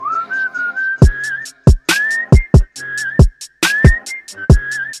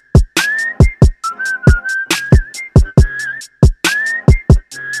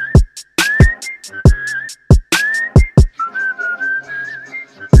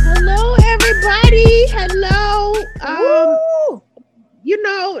everybody. Hello. Woo!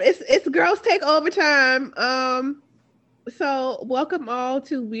 It's girls take overtime. So welcome all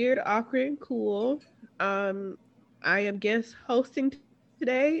to Weird, Awkward, and Cool. I am guest hosting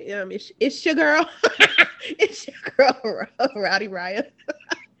today. It's your girl. It's your girl, Rowdy Raya.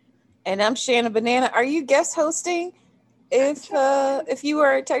 And I'm Shanna Banana. Are you guest hosting? If you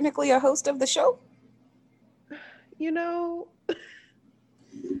are technically a host of the show? You know,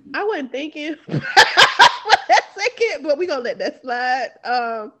 I wasn't thinking for that second, but we're gonna let that slide.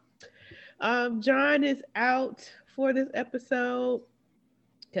 John is out for this episode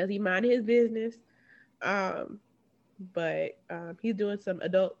because he minded his business. Um, but he's doing some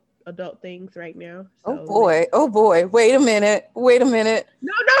adult things right now. Oh So boy. Oh boy. Wait a minute. no, not like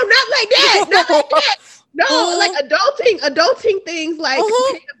that, not like that. No, like Mhm, adulting things like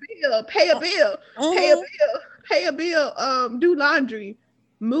mhm, pay a bill, pay a mhm. bill, pay a bill, do laundry,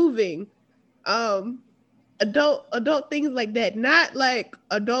 moving, um, adult things like that. Not like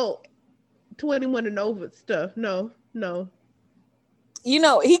adult 21 and over stuff. No, no.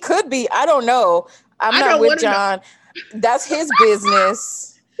 He could be. I don't know. I'm I not don't with want to know. John. That's his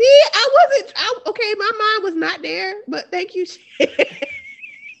business. See, I wasn't. Okay, my mind was not there, but thank you, Shan.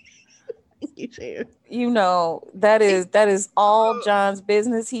 Thank you, Shan. That is all Oh, John's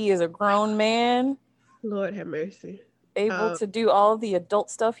business. He is a grown man, Lord have mercy. able Um, to do all the adult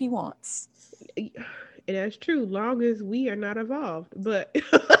stuff he wants. and that's true, long as we are not involved. But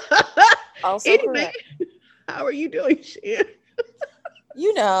Also anyway, correct. how are you doing, Shan?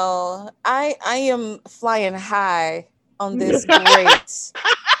 I am flying high on this great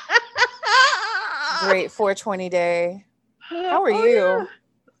 420 day. How are Oh you? yeah,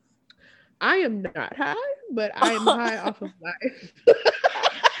 I am not high, but I am high off of life. I,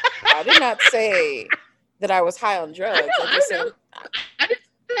 I did not say that I was high on I drugs. know, I I just know. said, I just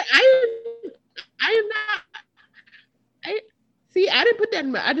said I am not. I see. I didn't put that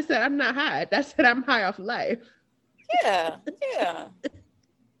in my. I just said I'm not high. That said I'm high off life. yeah, yeah,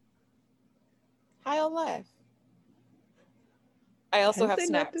 high on life. I I also didn't have say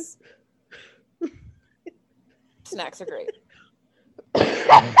nothing. snacks. Snacks are great.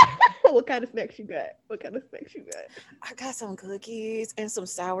 What kind of snacks you got? What kind of snacks you got? I got some cookies and some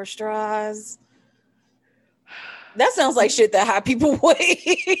sour straws. That sounds like shit that high people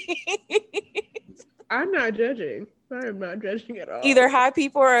wait. I'm not judging. I am not judging at all. Either high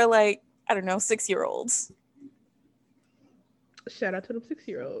people or like, I don't know, 6-year-olds. Shout out to them 6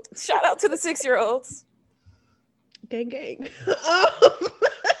 year olds. Shout out to the 6-year-olds. Gang, gang.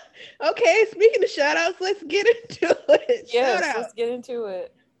 Okay, speaking of shout outs, let's get into it. Shout Yes, out. let's get into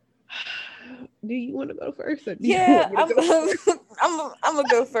it. Do you want to go first or do you Yeah, want me to I'm go first? I'm gonna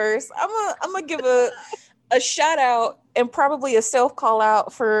go first. I'm gonna give a shout out and probably a self call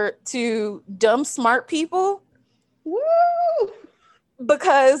out for to dumb smart people Woo!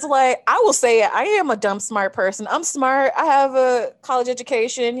 because like I will say it, I am a dumb smart person. I'm smart. I have a college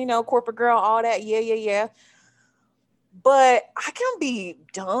education, corporate girl, all that. Yeah, yeah, yeah. But I can be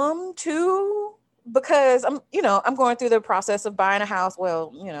dumb too because I'm going through the process of buying a house,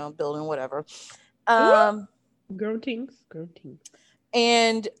 well, building whatever. Woo! Um Grown teens, grown teens.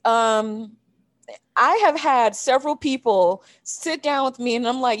 and I have had several people sit down with me and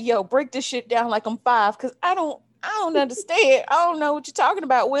I'm like, yo, break this shit down like I'm 5 because I don't understand. I don't know what you're talking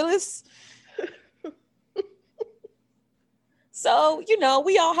about, Willis. So,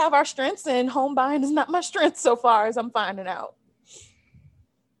 we all have our strengths and home buying is not my strength so far as I'm finding out.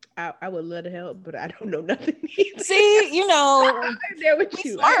 I would love to help, but I don't know nothing either. See, I'm there we with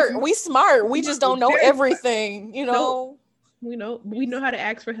you. smart. We smart. We just Smart. We don't know very smart. everything. No, we know how to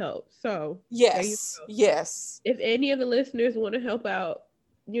ask for help. So there you Yes. go. Yes. If any of the listeners want to help out,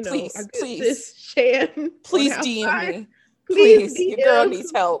 our Please, good sis please, Shan on please House DM 5, me. please Please. Your girl DM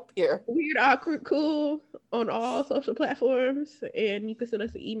needs help here. Weird Awkward Cool on all social platforms, and you can send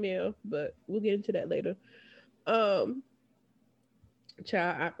us an email. But we'll get into that later. Um,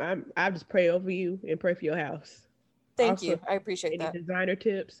 Child, I just pray over you and pray for your house. Thank Also, you. I appreciate any that. designer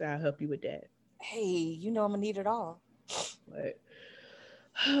tips, I'll help you with that. Hey, I'm gonna need it all. But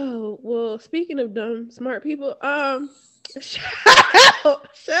oh well, speaking of dumb smart people, shout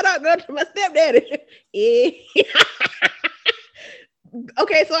shout out go to my stepdaddy. Yeah.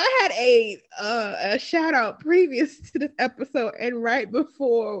 Okay, so I had a shout out previous to this episode, and right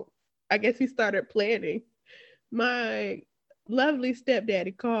before I guess we started planning, my lovely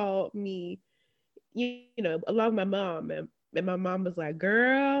stepdaddy called me, along with my mom, and my mom was like,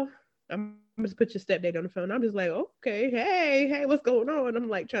 "Girl, I'm just put your stepdaddy on the phone." I'm just like, "Okay, hey, what's going on?" I'm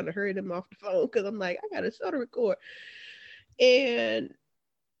like trying to hurry them off the phone because I'm like, I got a show to record, and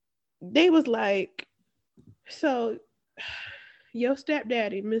they was like, so your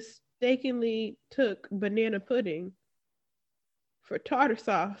stepdaddy mistakenly took banana pudding for tartar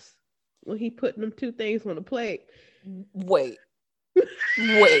sauce when he put them two things on the plate. Wait.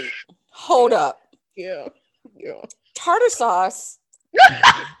 Hold up. Yeah. Tartar sauce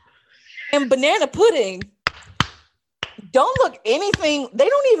and banana pudding don't look anything. They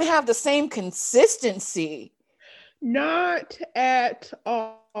don't even have the same consistency. Not at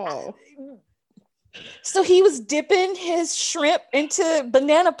all. So he was dipping his shrimp into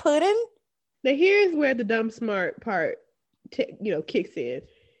banana pudding? Now here's where the dumb smart part, kicks in.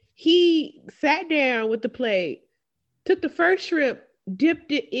 He sat down with the plate, took the first shrimp,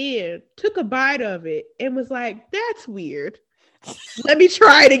 dipped it in, took a bite of it, and was like, "That's weird. Let me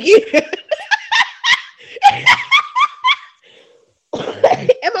try it again."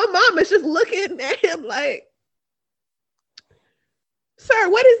 And my mom is just looking at him like, "Sir,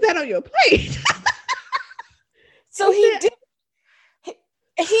 what is that on your plate?" So he dipped it.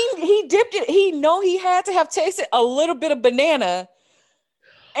 He had to have tasted a little bit of banana.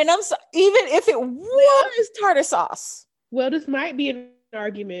 And I'm so, even if it was tartar sauce. Well, this might be an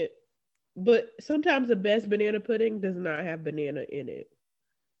argument, but sometimes the best banana pudding does not have banana in it.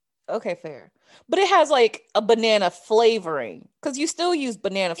 Okay, fair. But it has like a banana flavoring because you still use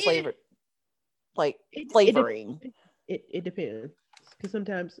banana flavored flavoring. It depends. Because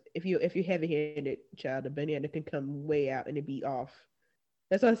sometimes if you're heavy-handed, child, the banana can come way out and it be off.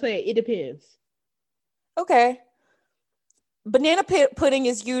 That's what I say. It depends. Okay. Banana pudding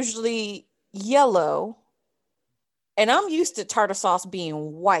is usually yellow, and I'm used to tartar sauce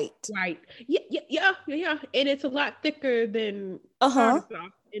being white. Right. Yeah. And it's a lot thicker than tartar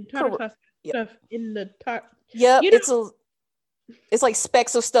sauce. And tartar sauce stuff in the tart. Yep. It's like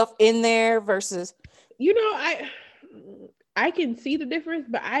specks of stuff in there versus. I can see the difference,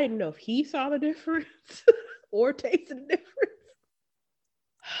 but I didn't know if he saw the difference or tasted the difference.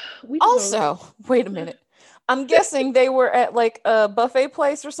 Also, wait a minute. I'm guessing they were at like a buffet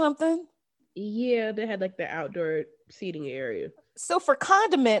place or something. Yeah, they had like the outdoor seating area. So for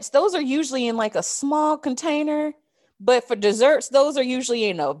condiments, those are usually in like a small container, but for desserts, those are usually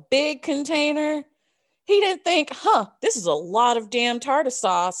in a big container. He didn't think, this is a lot of damn tartar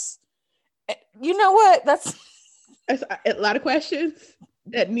sauce. You know what? That's a lot of questions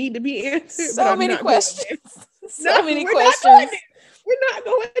that need to be answered. So many questions. So many questions. We're not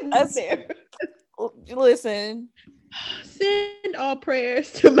going there. Listen. Send all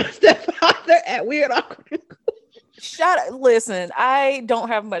prayers to my stepfather at Weird Awkward. Listen, I don't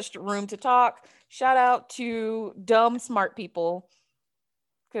have much room to talk. Shout out to dumb smart people.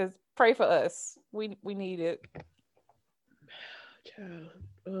 Because pray for us. We need it. Child.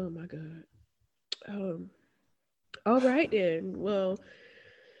 Oh my God. All right then. Well,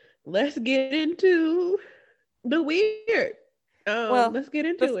 let's get into the weird. Let's get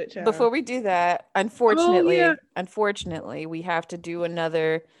into it, child. Before we do that, unfortunately, we have to do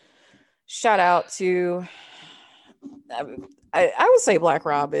another shout out to. I would say Black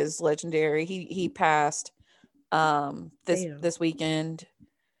Rob is legendary. He passed this weekend.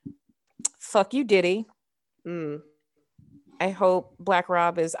 Fuck you, Diddy. I hope Black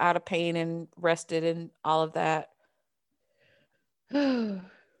Rob is out of pain and rested and all of that.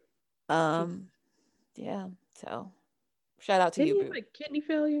 Yeah. So shout out to you. Didn't he have like kidney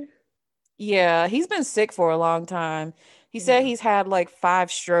failure? Yeah, he's been sick for a long time. He said he's had like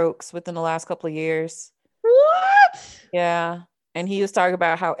 5 strokes within the last couple of years. What? Yeah. And he was talking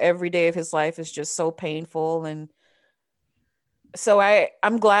about how every day of his life is just so painful. And so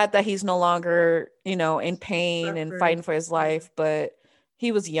I'm glad that he's no longer, in pain and fighting for his life. But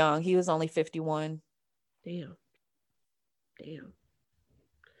he was young. He was only 51.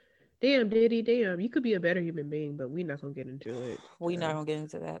 Damn, Diddy, damn. You could be a better human being, but we're not going to get into it. We're not going to get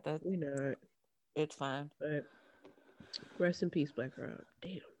into that. We're not. It's fine. But rest in peace, Black Rob.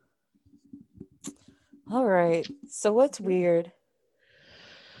 Damn. All right. So what's weird?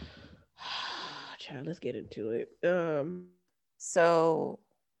 Child, let's get into it. So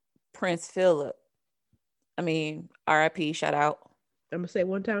Prince Philip. RIP, shout out. I'm gonna say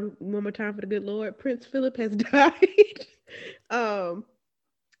one more time for the good Lord. Prince Philip has died.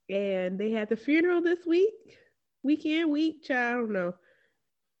 And they had the funeral this week, child, I don't know.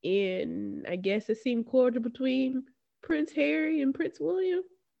 And I guess it seemed cordial between Prince Harry and Prince William.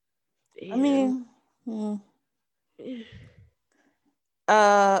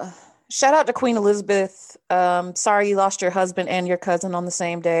 Shout out to Queen Elizabeth. Sorry you lost your husband and your cousin on the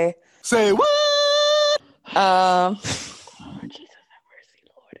same day. Say what? Oh, Jesus have mercy,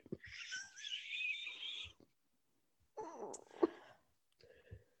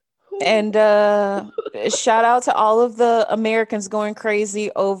 Lord. And shout out to all of the Americans going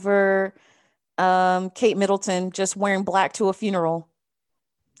crazy over Kate Middleton just wearing black to a funeral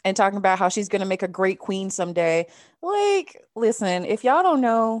and talking about how she's going to make a great queen someday. Like, listen, if y'all don't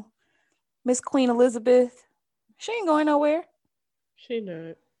know Miss Queen Elizabeth, she ain't going nowhere. She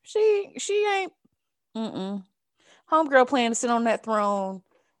not. She ain't. Homegirl plan to sit on that throne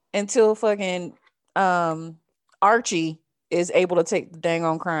until fucking Archie is able to take the dang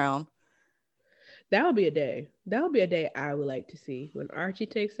on crown. That would be a day. That would be a day I would like to see when Archie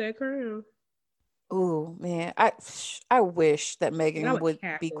takes that crown. Oh man, I wish that Meghan would be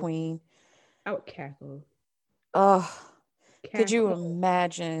cackle. queen. I would cackle. Oh, could you Cackle.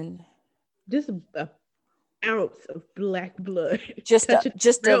 imagine? Just a ounce of black blood. Just a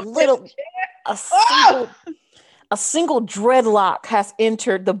little, a single dreadlock has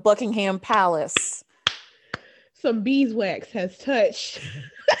entered the Buckingham Palace. Some beeswax has touched.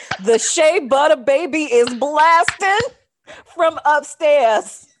 The Shea Butter baby is blasting from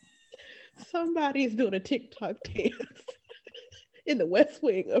upstairs. Somebody's doing a TikTok dance in the West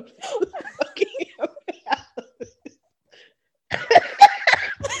Wing of Buckingham Palace.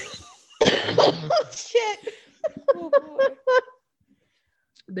 Oh, shit. Oh, boy.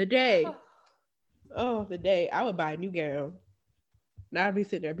 The day I would buy a new gown. Now I'd be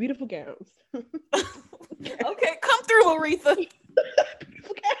sitting there, beautiful gowns. Okay, come through, Aretha.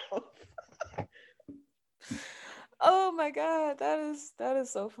 Beautiful gowns. Oh my god, that is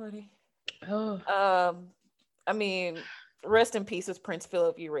so funny. Oh. I mean, rest in peace, Prince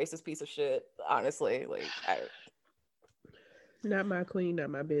Philip, you racist piece of shit. Honestly, like, not my queen, not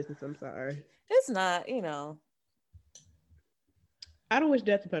my business. I'm sorry. It's not, I don't wish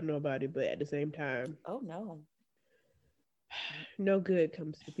death upon nobody, but at the same time, oh no, no good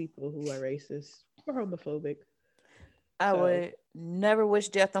comes to people who are racist or homophobic. I would never wish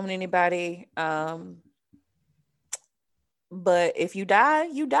death on anybody. But if you die,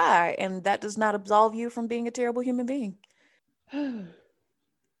 you die, and that does not absolve you from being a terrible human being. All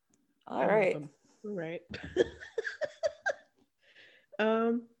right.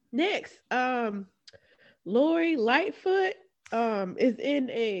 Next, Lori Lightfoot is in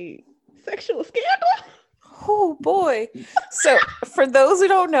a sexual scandal. Oh boy. So for those who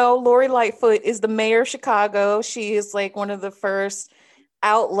don't know, Lori Lightfoot is the mayor of Chicago. She is like one of the first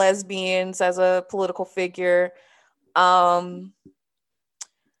out lesbians as a political figure. So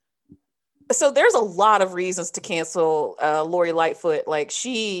there's a lot of reasons to cancel Lori Lightfoot. Like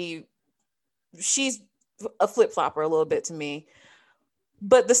she's a flip-flopper a little bit to me.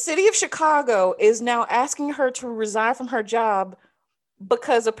 But the city of Chicago is now asking her to resign from her job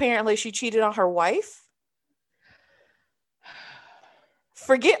because apparently she cheated on her wife.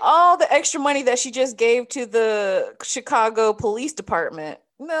 Forget all the extra money that she just gave to the Chicago Police Department.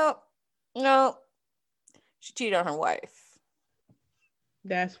 No. She cheated on her wife.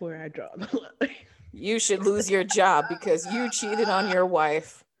 That's where I draw the line. You should lose your job because you cheated on your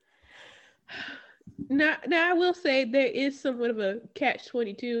wife. Now I will say there is somewhat of a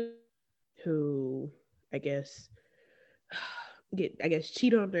catch-22 who I guess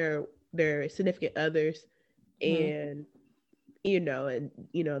cheat on their significant others, and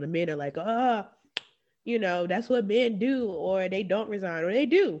the men are like, that's what men do, or they don't resign, or they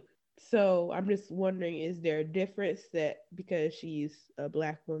do. So I'm just wondering, is there a difference that because she's a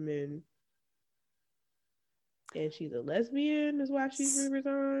Black woman and she's a lesbian is why she's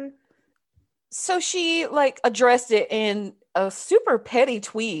resigned? So she addressed it in a super petty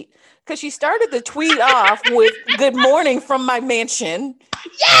tweet because she started the tweet off with "Good morning from my mansion."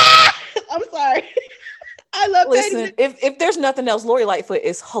 Yeah, I'm sorry. I love. Listen, if there's nothing else, Lori Lightfoot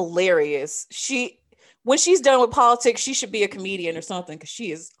is hilarious. When she's done with politics, she should be a comedian or something because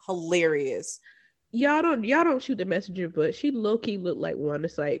she is hilarious. Y'all don't shoot the messenger, but she low-key looked like Wanda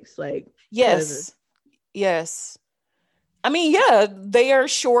Sykes. Like, yes. I mean, yeah, they are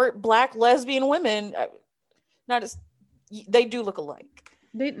short Black lesbian women. They do look alike.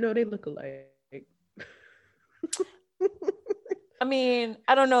 They look alike. I mean,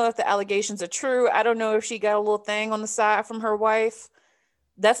 I don't know if the allegations are true. I don't know if she got a little thing on the side from her wife.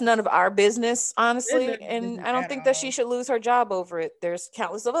 That's none of our business, honestly. And I don't think that she should lose her job over it. There's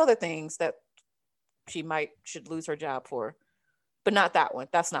countless of other things that she should lose her job for, but not that one.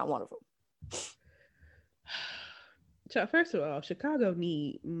 That's not one of them. So first of all, Chicago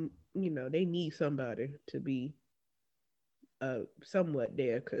they need somebody to be somewhat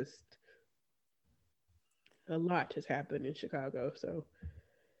there because a lot has happened in Chicago. So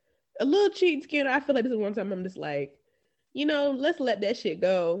a little cheating scandal. I feel like this is one time I'm just like, let's let that shit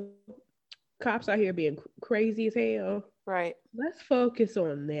go. Cops out here being crazy as hell. Right. Let's focus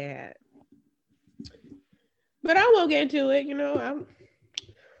on that. But I won't get into it. I'm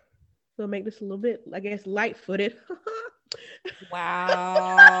gonna make this a little bit, I guess, light-footed.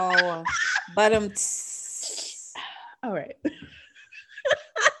 Wow. But All right.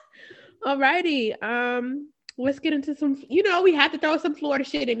 Alrighty. Let's get into some. We have to throw some Florida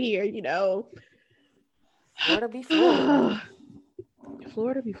shit in here. Florida be Florida.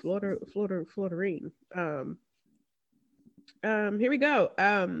 Florida be Florida, Florida. Here we go.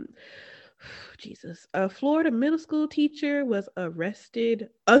 Jesus. A Florida middle school teacher was arrested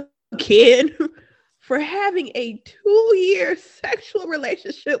again for having a 2-year sexual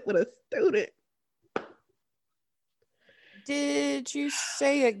relationship with a student. Did you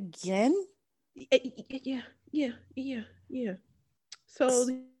say again? Yeah. So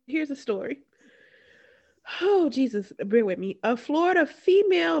here's the story. Oh, Jesus, bear with me. A Florida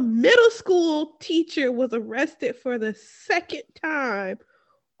female middle school teacher was arrested for the second time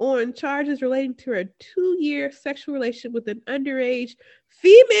on charges relating to a 2-year sexual relationship with an underage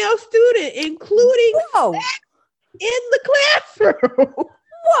female student, including sex in the classroom.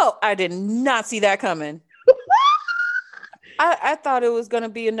 Whoa, I did not see that coming. I thought it was going to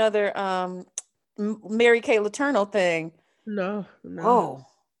be another Mary Kay Letourneau thing. No. Whoa.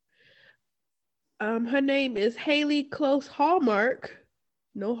 Her name is Haley Close Hallmark.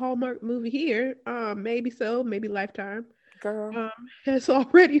 No Hallmark movie here. Maybe so, maybe Lifetime. Girl. Has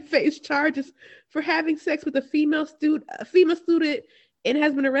already faced charges for having sex with a female student, and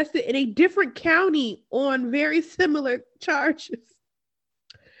has been arrested in a different county on very similar charges.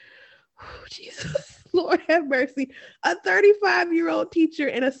 Oh, Jesus, Lord have mercy. A 35-year-old teacher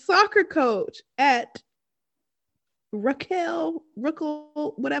and a soccer coach at Ruckle,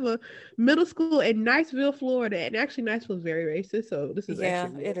 whatever, middle school in Niceville, Florida. And actually, Niceville is very racist, so this is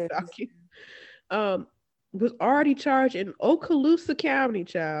actually it is. Shocking. Was already charged in Okaloosa County,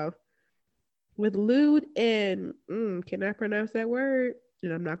 child, with lewd and can I pronounce that word?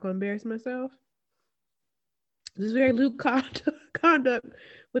 And I'm not going to embarrass myself. This is very lewd conduct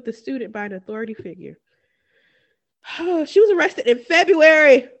with the student by an authority figure. Oh, she was arrested in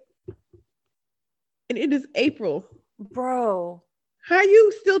February, and it is April. Bro, how are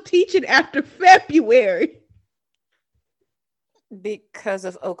you still teaching after February? Because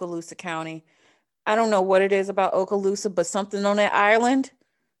of Okaloosa County. I don't know what it is about Okaloosa, but something on that island.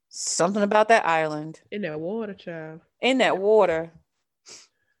 Something about that island. In that water, child. In that water.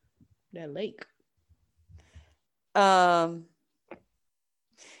 That lake.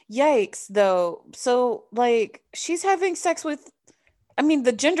 Yikes, though. So, like, she's having sex with, I mean,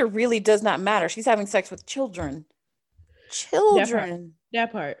 the gender really does not matter. She's having sex with children. That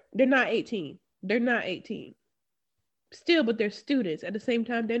part. They're not 18. They're not 18. Still, but they're students. At the same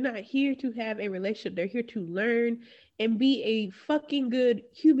time, they're not here to have a relationship. They're here to learn and be a fucking good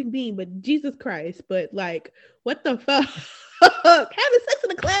human being. But Jesus Christ, but like, what the fuck? Having sex in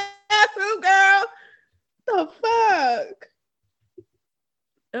the classroom, girl? The fuck?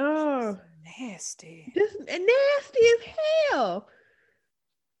 Oh, nasty. This nasty as hell.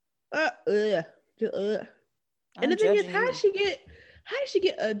 And the thing is, how did she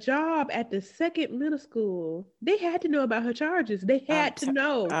get a job at the second middle school? They had to know about her charges. They had to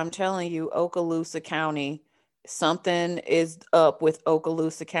know. I'm telling you, Okaloosa County, something is up with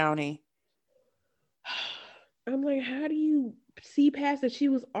Okaloosa County. I'm like, how do you see past that she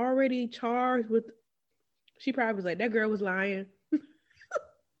was already charged with? She probably was like, that girl was lying.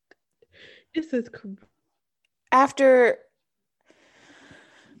 This is after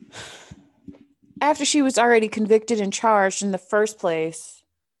she was already convicted and charged in the first place.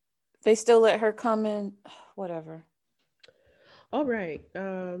 They still let her come in. Whatever. All right.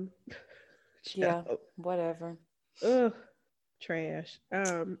 Yeah, whatever. Ugh, trash.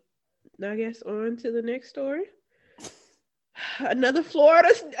 Now I guess on to the next story. Another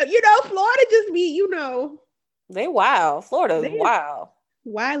Florida. Florida just be, they wild. Florida's wild.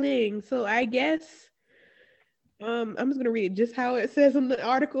 Wilding. So I guess I'm just gonna read just how it says in the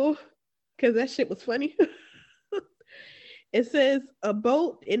article, because that shit was funny. It says a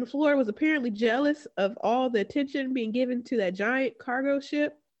boat in Florida was apparently jealous of all the attention being given to that giant cargo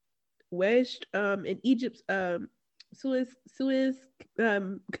ship wedged in Egypt's Suez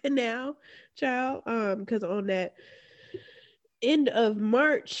Canal, child. Because on that end of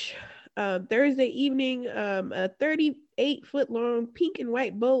March, Thursday evening, a 38-foot long pink and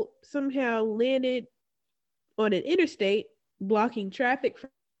white boat somehow landed on an interstate, blocking traffic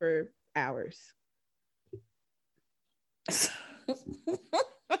for hours.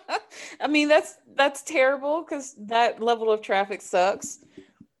 I mean, that's terrible because that level of traffic sucks.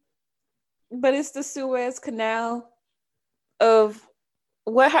 But it's the Suez Canal. of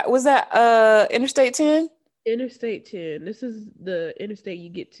what was that? Interstate 10? Interstate 10. This is the interstate you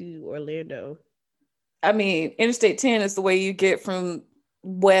get to Orlando. I mean, Interstate 10 is the way you get from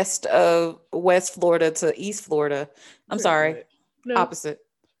west of West Florida to East Florida. I'm Pretty sorry. much. No, Opposite.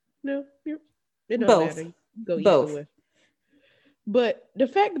 no, it don't Both. matter. Go east Both. or west. But the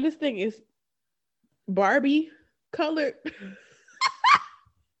fact that this thing is Barbie colored.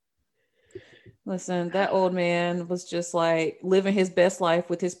 Listen, that old man was just like living his best life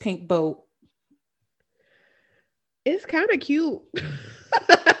with his pink boat. It's kind of cute.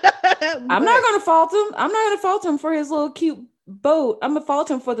 I'm not gonna fault him. I'm not gonna fault him for his little cute boat. I'm gonna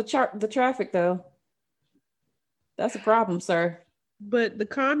fault him for the traffic though. That's a problem, sir. But the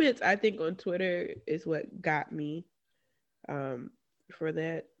comments I think on Twitter is what got me for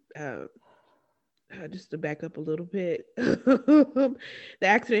that. Just to back up a little bit, the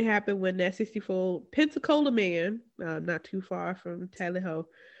accident happened when that 64 Pensacola man, not too far from Tallahassee,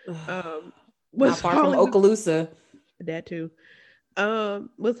 was not far from Okaloosa. That too.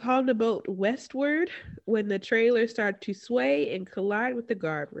 Was hauling the boat westward when the trailer started to sway and collide with the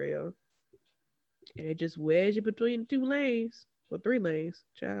guardrail. And it just wedged in between two lanes. Well, 3 lanes.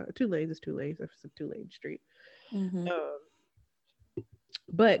 Two lanes is 2 lanes. That's a 2-lane street. Mm-hmm.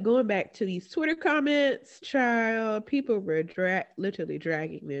 But going back to these Twitter comments, child, people were literally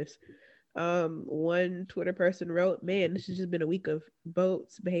dragging this. One Twitter person wrote, "Man, this has just been a week of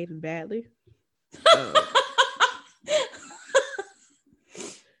boats behaving badly."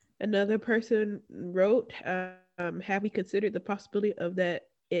 Another person wrote, "Have we considered the possibility of that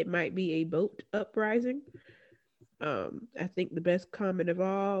it might be a boat uprising?" I think the best comment of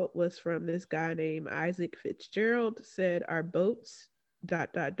all was from this guy named Isaac Fitzgerald. Said, "Our boats ...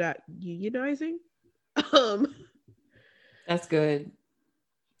 unionizing." That's good.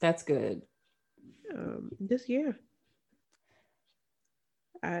 That's good. This year,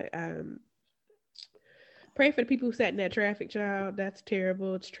 I pray for the people who sat in that traffic, child. That's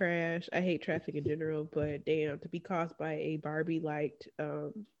terrible. It's trash. I hate traffic in general, but damn, to be caused by a Barbie liked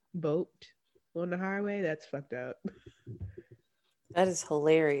boat on the highway, that's fucked up. That is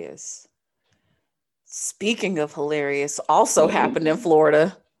hilarious. Speaking of hilarious, also happened in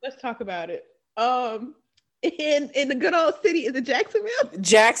Florida. Let's talk about it. In the good old city, is it Jacksonville?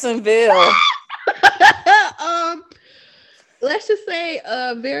 Jacksonville. Let's just say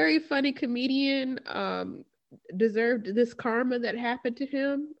a very funny comedian deserved this karma that happened to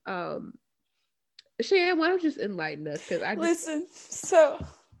him. Shan, why don't you just enlighten us? Because listen. So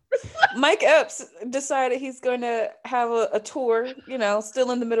Mike Epps decided he's going to have a tour. You know,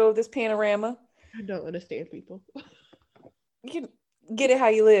 still in the middle of this panorama. I don't understand people. You can get it how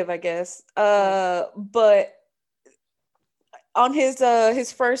you live, I guess. But on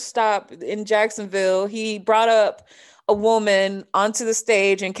his first stop in Jacksonville, he brought up a woman onto the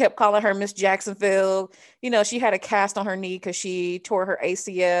stage and kept calling her Miss Jacksonville. You know, she had a cast on her knee because she tore her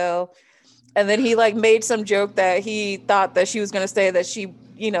ACL. And then he like made some joke that he thought that she was going to say that she,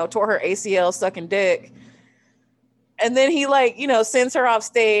 you know, tore her ACL sucking dick. And then he like, you know, sends her off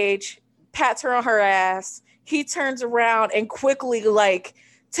stage, pats her on her ass. He turns around and quickly like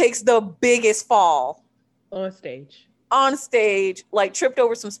takes the biggest fall on stage, like tripped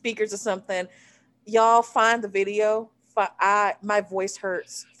over some speakers or something. Y'all find the video. My voice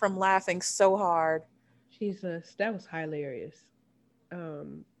hurts from laughing so hard. Jesus, that was hilarious.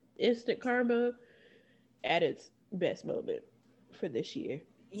 Instant karma at its best moment for this year.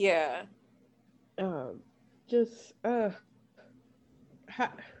 Yeah.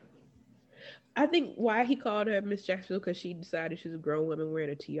 I think why he called her Miss Jacksonville because she decided she's a grown woman wearing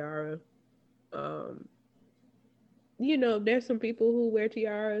a tiara. You know, there's some people who wear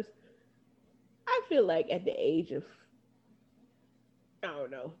tiaras. I feel like at the age of, I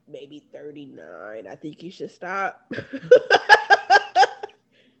don't know, maybe 39, I think you should stop.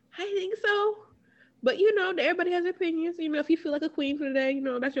 I think so. But, you know, everybody has opinions. You know, if you feel like a queen for the day, you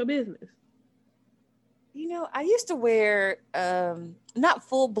know, that's your business. You know, I used to wear not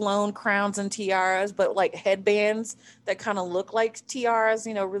full-blown crowns and tiaras, but like headbands that kind of look like tiaras,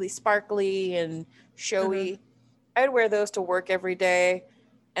 you know, really sparkly and showy. Mm-hmm. I'd wear those to work every day.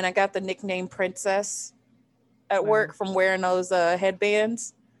 And I got the nickname Princess at work from wearing those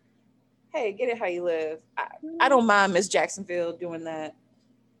headbands. Hey, get it how you live. I don't mind Miss Jacksonville doing that.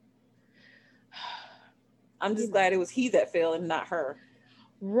 I'm just glad it was he that fell and not her.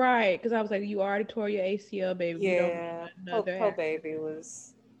 Right, because I was like, you already tore your ACL, baby. Yeah, poor baby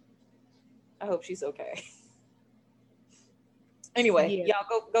was. I hope she's okay. Anyway, y'all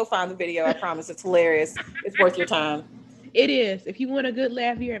go find the video. I promise it's hilarious. It's worth your time. It is. If you want a good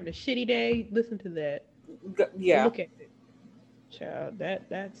laugh, you're having a shitty day, listen to that. Yeah. Look at it. Child,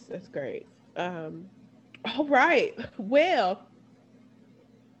 that's great. All right. Well,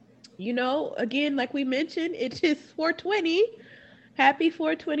 again, like we mentioned, it is 420. Happy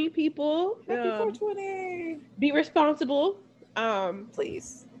 420, people. Happy 420. Be responsible.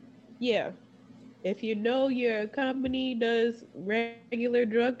 Please. Yeah. If you know your company does regular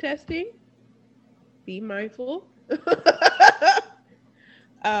drug testing, be mindful.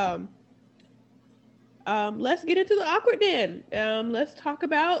 um, let's get into the awkward then. Let's talk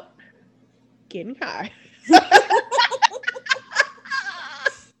about getting high.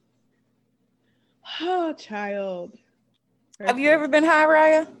 Oh, child. Have you ever been high,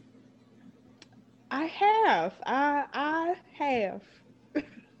 Raya? I have. I have.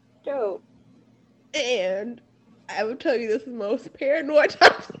 Dope. And I will tell you, this is the most paranoid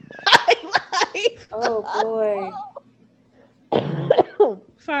time of my life. Oh boy.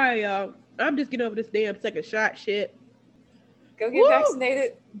 Sorry, y'all. I'm just getting over this damn second shot shit. Go get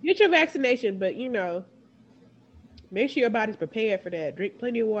vaccinated. Get your vaccination, but make sure your body's prepared for that. Drink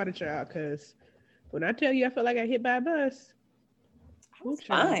plenty of water, child, because when I tell you I felt like I hit by a bus, I was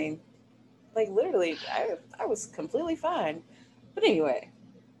fine. Like literally, I was completely fine. But anyway,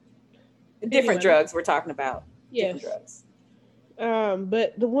 different drugs we're talking about. Yes. Different drugs.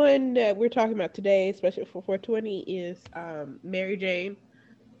 But the one that we're talking about today, especially for 420, is Mary Jane,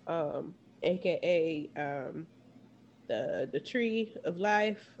 aka the tree of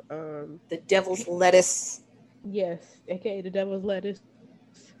life. The devil's lettuce. Yes, aka the devil's lettuce.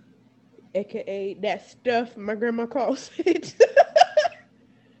 AKA that stuff my grandma calls it.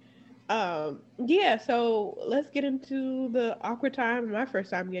 Yeah, so let's get into the awkward time. My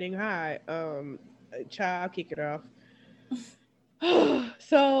first time getting high. Child, I'll kick it off.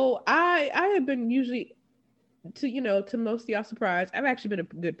 So I have been usually, to most of y'all surprise, I've actually been a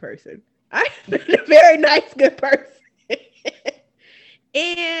good person. I've been a very nice, good person.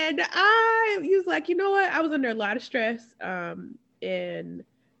 And I was like, you know what? I was under a lot of stress. And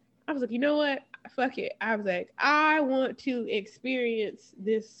I was like, you know what? Fuck it. I was like, I want to experience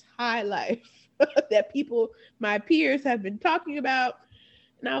this high life that my peers have been talking about.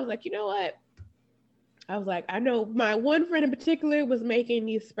 And I was like, you know what? I was like, I know my one friend in particular was making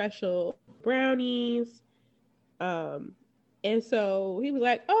these special brownies. And so he was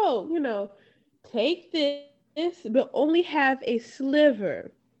like, oh, take this, but only have a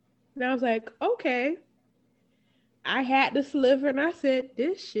sliver. And I was like, okay. I had the sliver and I said,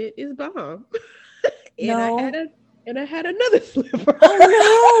 this shit is bomb. And no. I had another sliver. Oh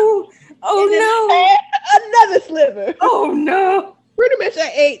no. Oh no. Another sliver. Oh no. Pretty much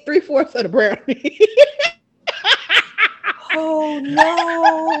I ate 3/4 of the brownie. Oh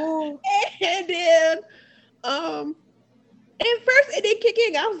no. And then at first it didn't kick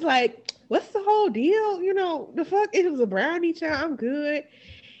in. I was like, what's the whole deal? The fuck? It was a brownie, child. I'm good.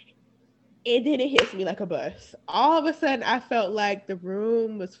 And then it hits me like a bus. All of a sudden, I felt like the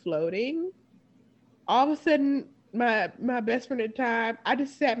room was floating. All of a sudden, my best friend at the time, I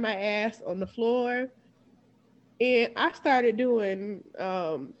just sat my ass on the floor. And I started doing,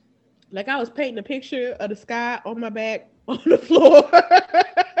 like I was painting a picture of the sky on my back on the floor.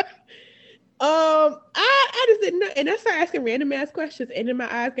 I just didn't know. And I started asking random ass questions. And then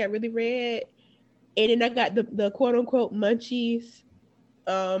my eyes got really red. And then I got the quote unquote munchies.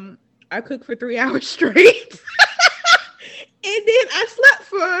 I cooked for 3 hours straight. And then I slept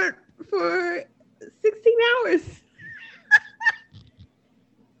for 16 hours.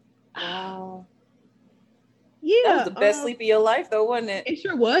 Wow. Yeah. That was the best sleep of your life though, wasn't it? It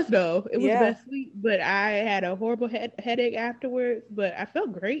sure was though. It was the best sleep, but I had a horrible headache afterwards, but I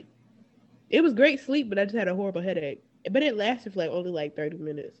felt great. It was great sleep, but I just had a horrible headache. But it lasted for only 30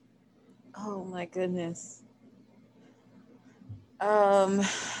 minutes. Oh my goodness.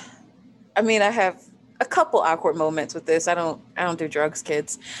 I mean, I have a couple awkward moments with this. I don't do drugs,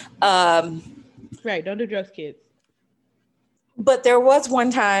 kids. Right, don't do drugs, kids. But there was one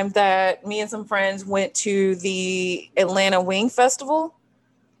time that me and some friends went to the Atlanta Wing Festival.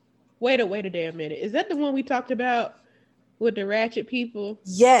 Wait a damn minute. Is that the one we talked about with the ratchet people?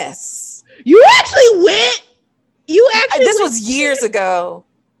 Yes. You actually went? This was years ago.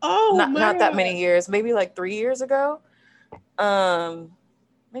 Oh, not that many years. Maybe 3 years ago.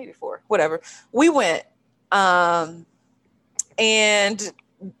 Maybe 4, whatever. We went, and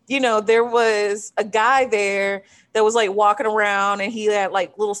there was a guy there that was walking around, and he had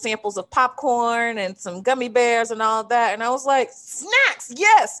little samples of popcorn and some gummy bears and all that. And I was like, snacks,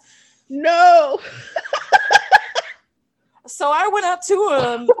 yes. No. So I went up to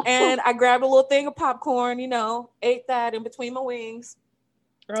him and I grabbed a little thing of popcorn, ate that in between my wings.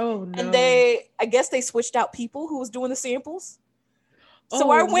 Oh no. And I guess they switched out people who was doing the samples. So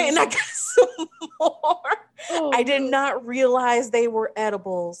I went and I got some more. I did not realize they were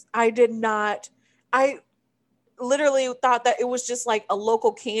edibles. I literally thought that it was just like a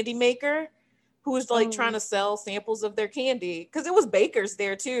local candy maker who was like trying to sell samples of their candy, because it was bakers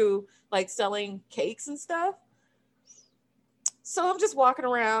there too, like selling cakes and stuff. So I'm just walking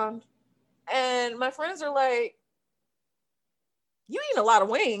around and my friends are like, you eat a lot of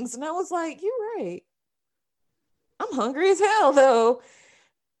wings. And I was like, you're right. I'm hungry as hell though.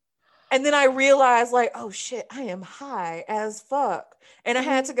 And then I realized, like, oh shit, I am high as fuck. And I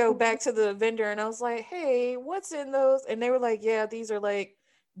had to go back to the vendor and I was like, hey, what's in those? And they were like, yeah, these are like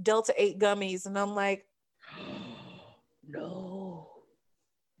Delta 8 gummies. And I'm like, no.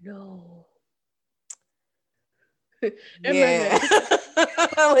 Yeah.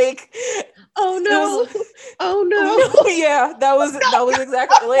 Like, oh no. Oh no. Yeah, that was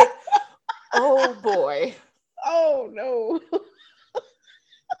exactly like, oh boy. Oh no.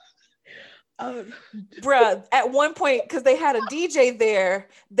 Bruh, at one point, because they had a DJ there,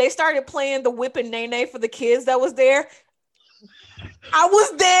 they started playing the Whippin' Nay Nay for the kids that was there. I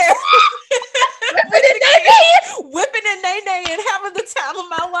was there. Whipping and Nay Nay and having the time of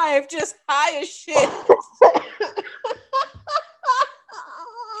my life, just high as shit.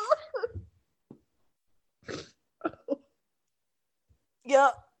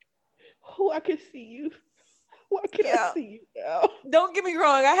 Yep. Oh, I can see you. Why can I see you now? Don't get me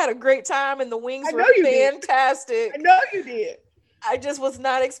wrong. I had a great time and the wings were fantastic. I know you did. I just was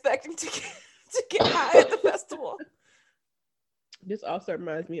not expecting to get high at the festival. This also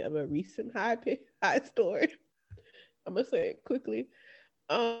reminds me of a recent high story. I'm gonna say it quickly.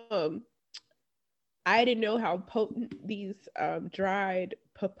 I didn't know how potent these dried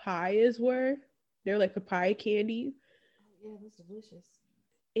papayas were. They're like papaya candy. Yeah, that's delicious.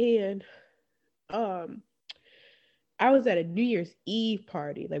 And I was at a New Year's Eve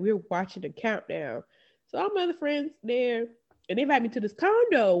party. Like, we were watching the countdown. So all my other friends there, and they invited me to this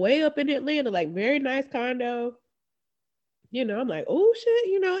condo way up in Atlanta, like very nice condo. You know, I'm like, oh shit,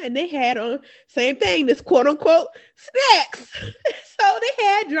 you know, and they had on same thing, this quote unquote snacks. So they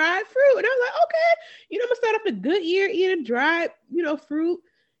had dried fruit. And I was like, okay, you know, I'm gonna start off a good year eating dried, you know, fruit,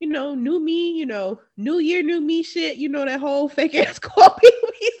 you know, new me, you know, new year, new me shit, you know, that whole fake ass quote people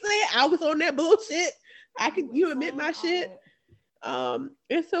be saying. I was on that bullshit. I could, you admit my shit. And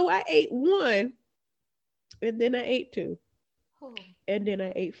so I ate one, and then I ate two, and then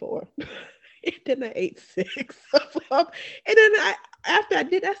I ate four. And then I ate 6 of them. And then after I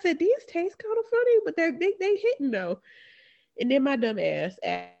did, I said, these taste kind of funny, but they hitting though. And then my dumb ass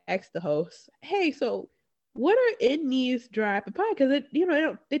asked the host, hey, so what are in these dry papaya? Because it, you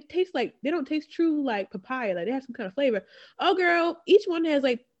know, they don't taste true like papaya. Like, they have some kind of flavor. Oh girl, each one has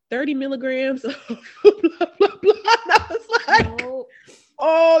like 30 milligrams of blah, blah, blah. And I was like,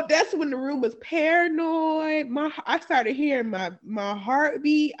 oh, that's when the room was paranoid. I started hearing my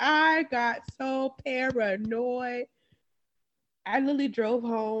heartbeat. I got so paranoid. I literally drove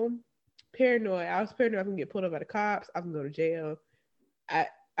home paranoid. I was paranoid I'm gonna get pulled up by the cops. I'm gonna go to jail.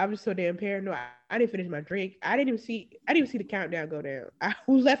 I'm just so damn paranoid. I didn't finish my drink. I didn't even see the countdown go down. I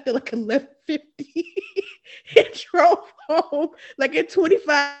left at like 11:50 and drove home like at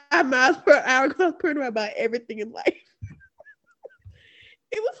 25 miles per hour because I was paranoid about everything in life.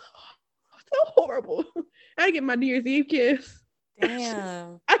 It was so horrible. I didn't get my New Year's Eve kiss.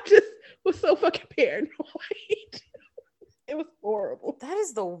 Damn. I just was so fucking paranoid. It was horrible. That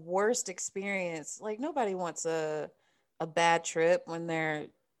is the worst experience. Like, nobody wants a bad trip when they're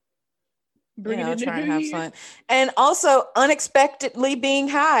trying to have fun. And also unexpectedly being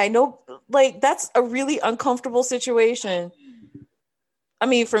high. No, like, that's a really uncomfortable situation. I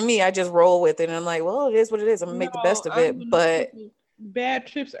mean, for me, I just roll with it and I'm like, well, it is what it is. I'm gonna make the best of it. But bad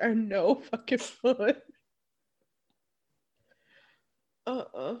trips are no fucking fun.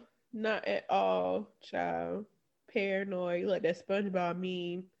 Not at all, child. Paranoid, like that SpongeBob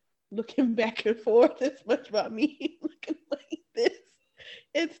meme, looking back and forth. That SpongeBob meme, looking like this.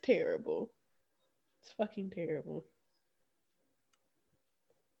 It's terrible. It's fucking terrible.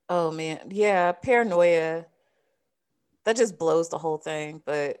 Oh man, yeah, paranoia. That just blows the whole thing.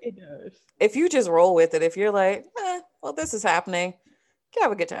 But it does. If you just roll with it, if you're like, well, this is happening, you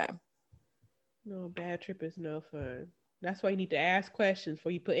have a good time. No, bad trip is no fun. That's why you need to ask questions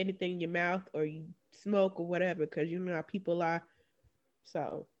before you put anything in your mouth or you smoke or whatever, because you know how people are.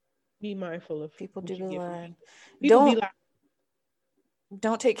 So be mindful of people. Do be lying.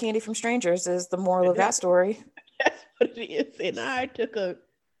 Don't take candy from strangers is the moral of that story. That's what it is. And I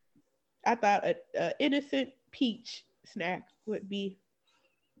thought a innocent peach snack would be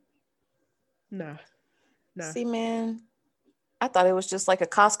nah. See, man, I thought it was just like a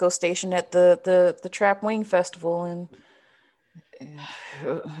Costco station at the Trap Wing Festival, and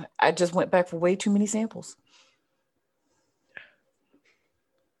I just went back for way too many samples.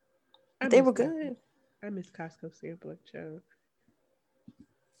 They were good. I miss Costco sampling, child.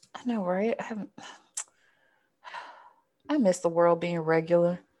 I know, right? I miss the world being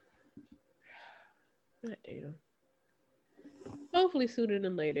regular. God damn. Hopefully sooner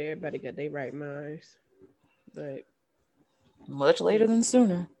than later, everybody got their right minds. But much later than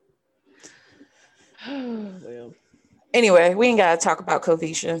sooner. Well. Anyway, we ain't gotta talk about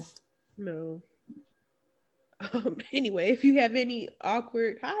Covisha. No. Anyway, if you have any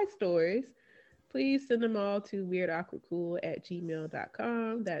awkward high stories, please send them all to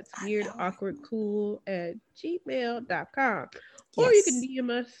weirdawkwardcool@gmail.com. That's weirdawkwardcool@gmail.com. Or you can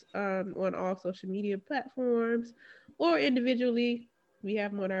DM us on all social media platforms or individually. We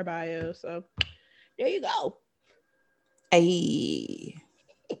have them on our bio. So there you go. Hey.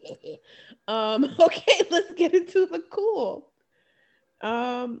 Okay, let's get into the cool.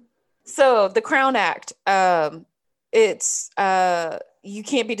 So the Crown Act, it's you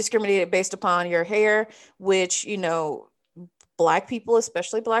can't be discriminated based upon your hair, which, you know, Black people,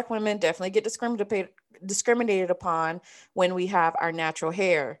 especially Black women, definitely get discriminated upon when we have our natural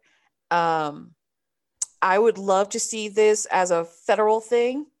hair. I would love to see this as a federal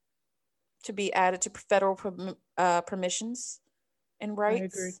thing to be added to federal permissions and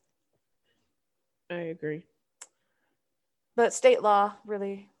rights. I agree. But state law,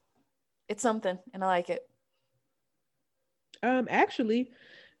 really, it's something, and I like it. Actually,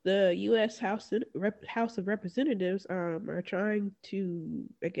 the U.S. House of Representatives are trying to,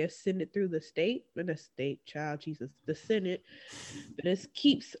 I guess, send it through the state, and the state, child, Jesus, the Senate, but it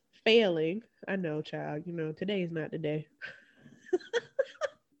keeps failing. I know, child. You know, today is not the day.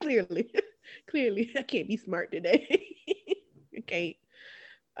 Clearly, I can't be smart today. I can't.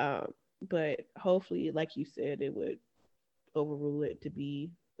 But hopefully, like you said, it would overrule it to be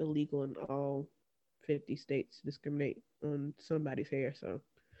illegal in all 50 states to discriminate on somebody's hair. So,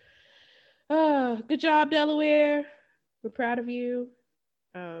 good job, Delaware. We're proud of you.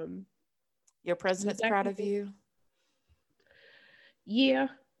 Your president's proud of you. Yeah.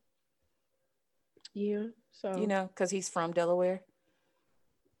 So, you know, because he's from Delaware.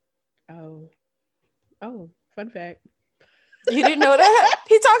 Oh, fun fact. You didn't know that?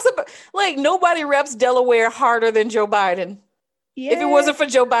 He talks about, like, nobody reps Delaware harder than Joe Biden. Yeah. If it wasn't for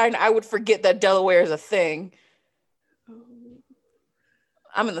Joe Biden, I would forget that Delaware is a thing. Oh.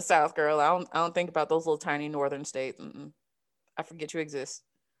 I'm in the South, girl. I don't think about those little tiny northern states. I forget you exist.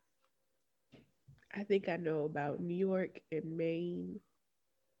 I think I know about New York and Maine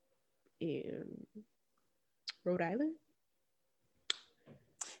and Rhode Island.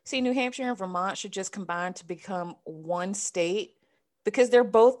 See, New Hampshire and Vermont should just combine to become one state because they're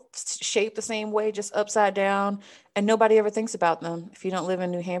both shaped the same way, just upside down, and nobody ever thinks about them if you don't live in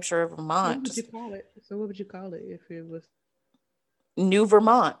New Hampshire or Vermont. What would you call it? So what would you call it if it was New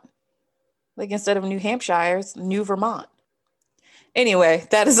Vermont? Like, instead of New Hampshire, it's New Vermont. Anyway,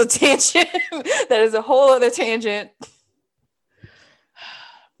 that is a tangent. That is a whole other tangent.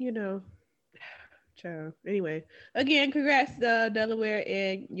 You know. Child. Anyway, again, congrats Delaware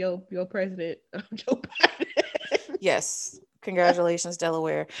and your president, Joe Biden. Yes. Congratulations,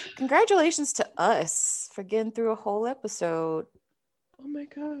 Delaware. Congratulations to us for getting through a whole episode. Oh my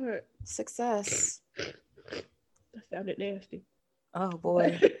God. Success. That sounded nasty. Oh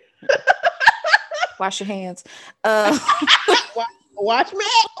boy. Wash your hands. Watch me. What? Wash my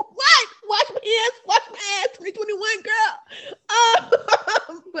hands. Wash my hands. 321 girl.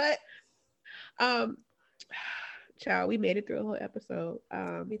 But child, we made it through a whole episode.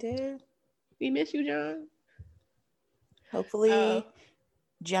 We did. We miss you, John. Hopefully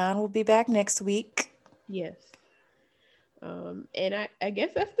John will be back next week. Yes. And I guess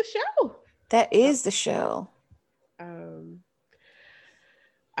that's the show. That is the show.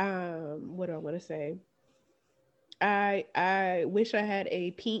 What do I want to say? I wish I had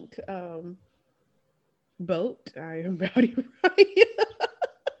a pink boat. I am Rowdy Ryan.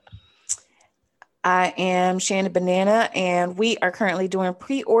 I am Shannon Banana, and we are currently doing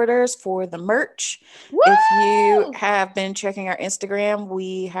pre-orders for the merch. Woo! If you have been checking our Instagram,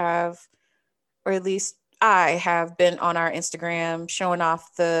 we have, or at least I have been on our Instagram showing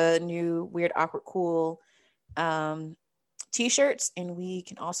off the new Weird Awkward Cool t-shirts, and we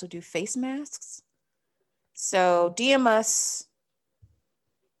can also do face masks. So DM us.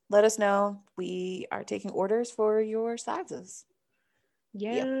 Let us know. We are taking orders for your sizes.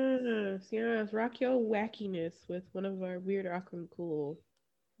 Yes. Rock your wackiness with one of our Weird Awkward Cool.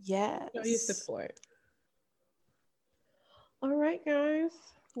 Yes. Show your support. All right, guys.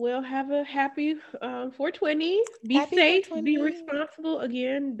 Well, have a happy 420. Be Happy safe, be 420. responsible.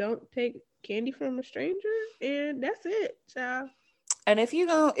 Again, don't take candy from a stranger. And that's it, child. And if you're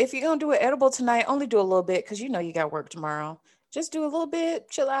gonna do an edible tonight, only do a little bit because you know you got work tomorrow. Just do a little bit,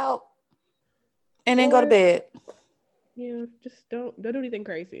 chill out, and then go to Or bed. yeah, just don't do anything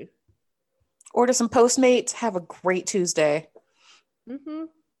crazy. Order some Postmates. Have a great Tuesday. Mm-hmm.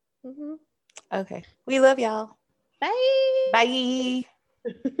 Mm-hmm. Okay. We love y'all. Bye. Bye.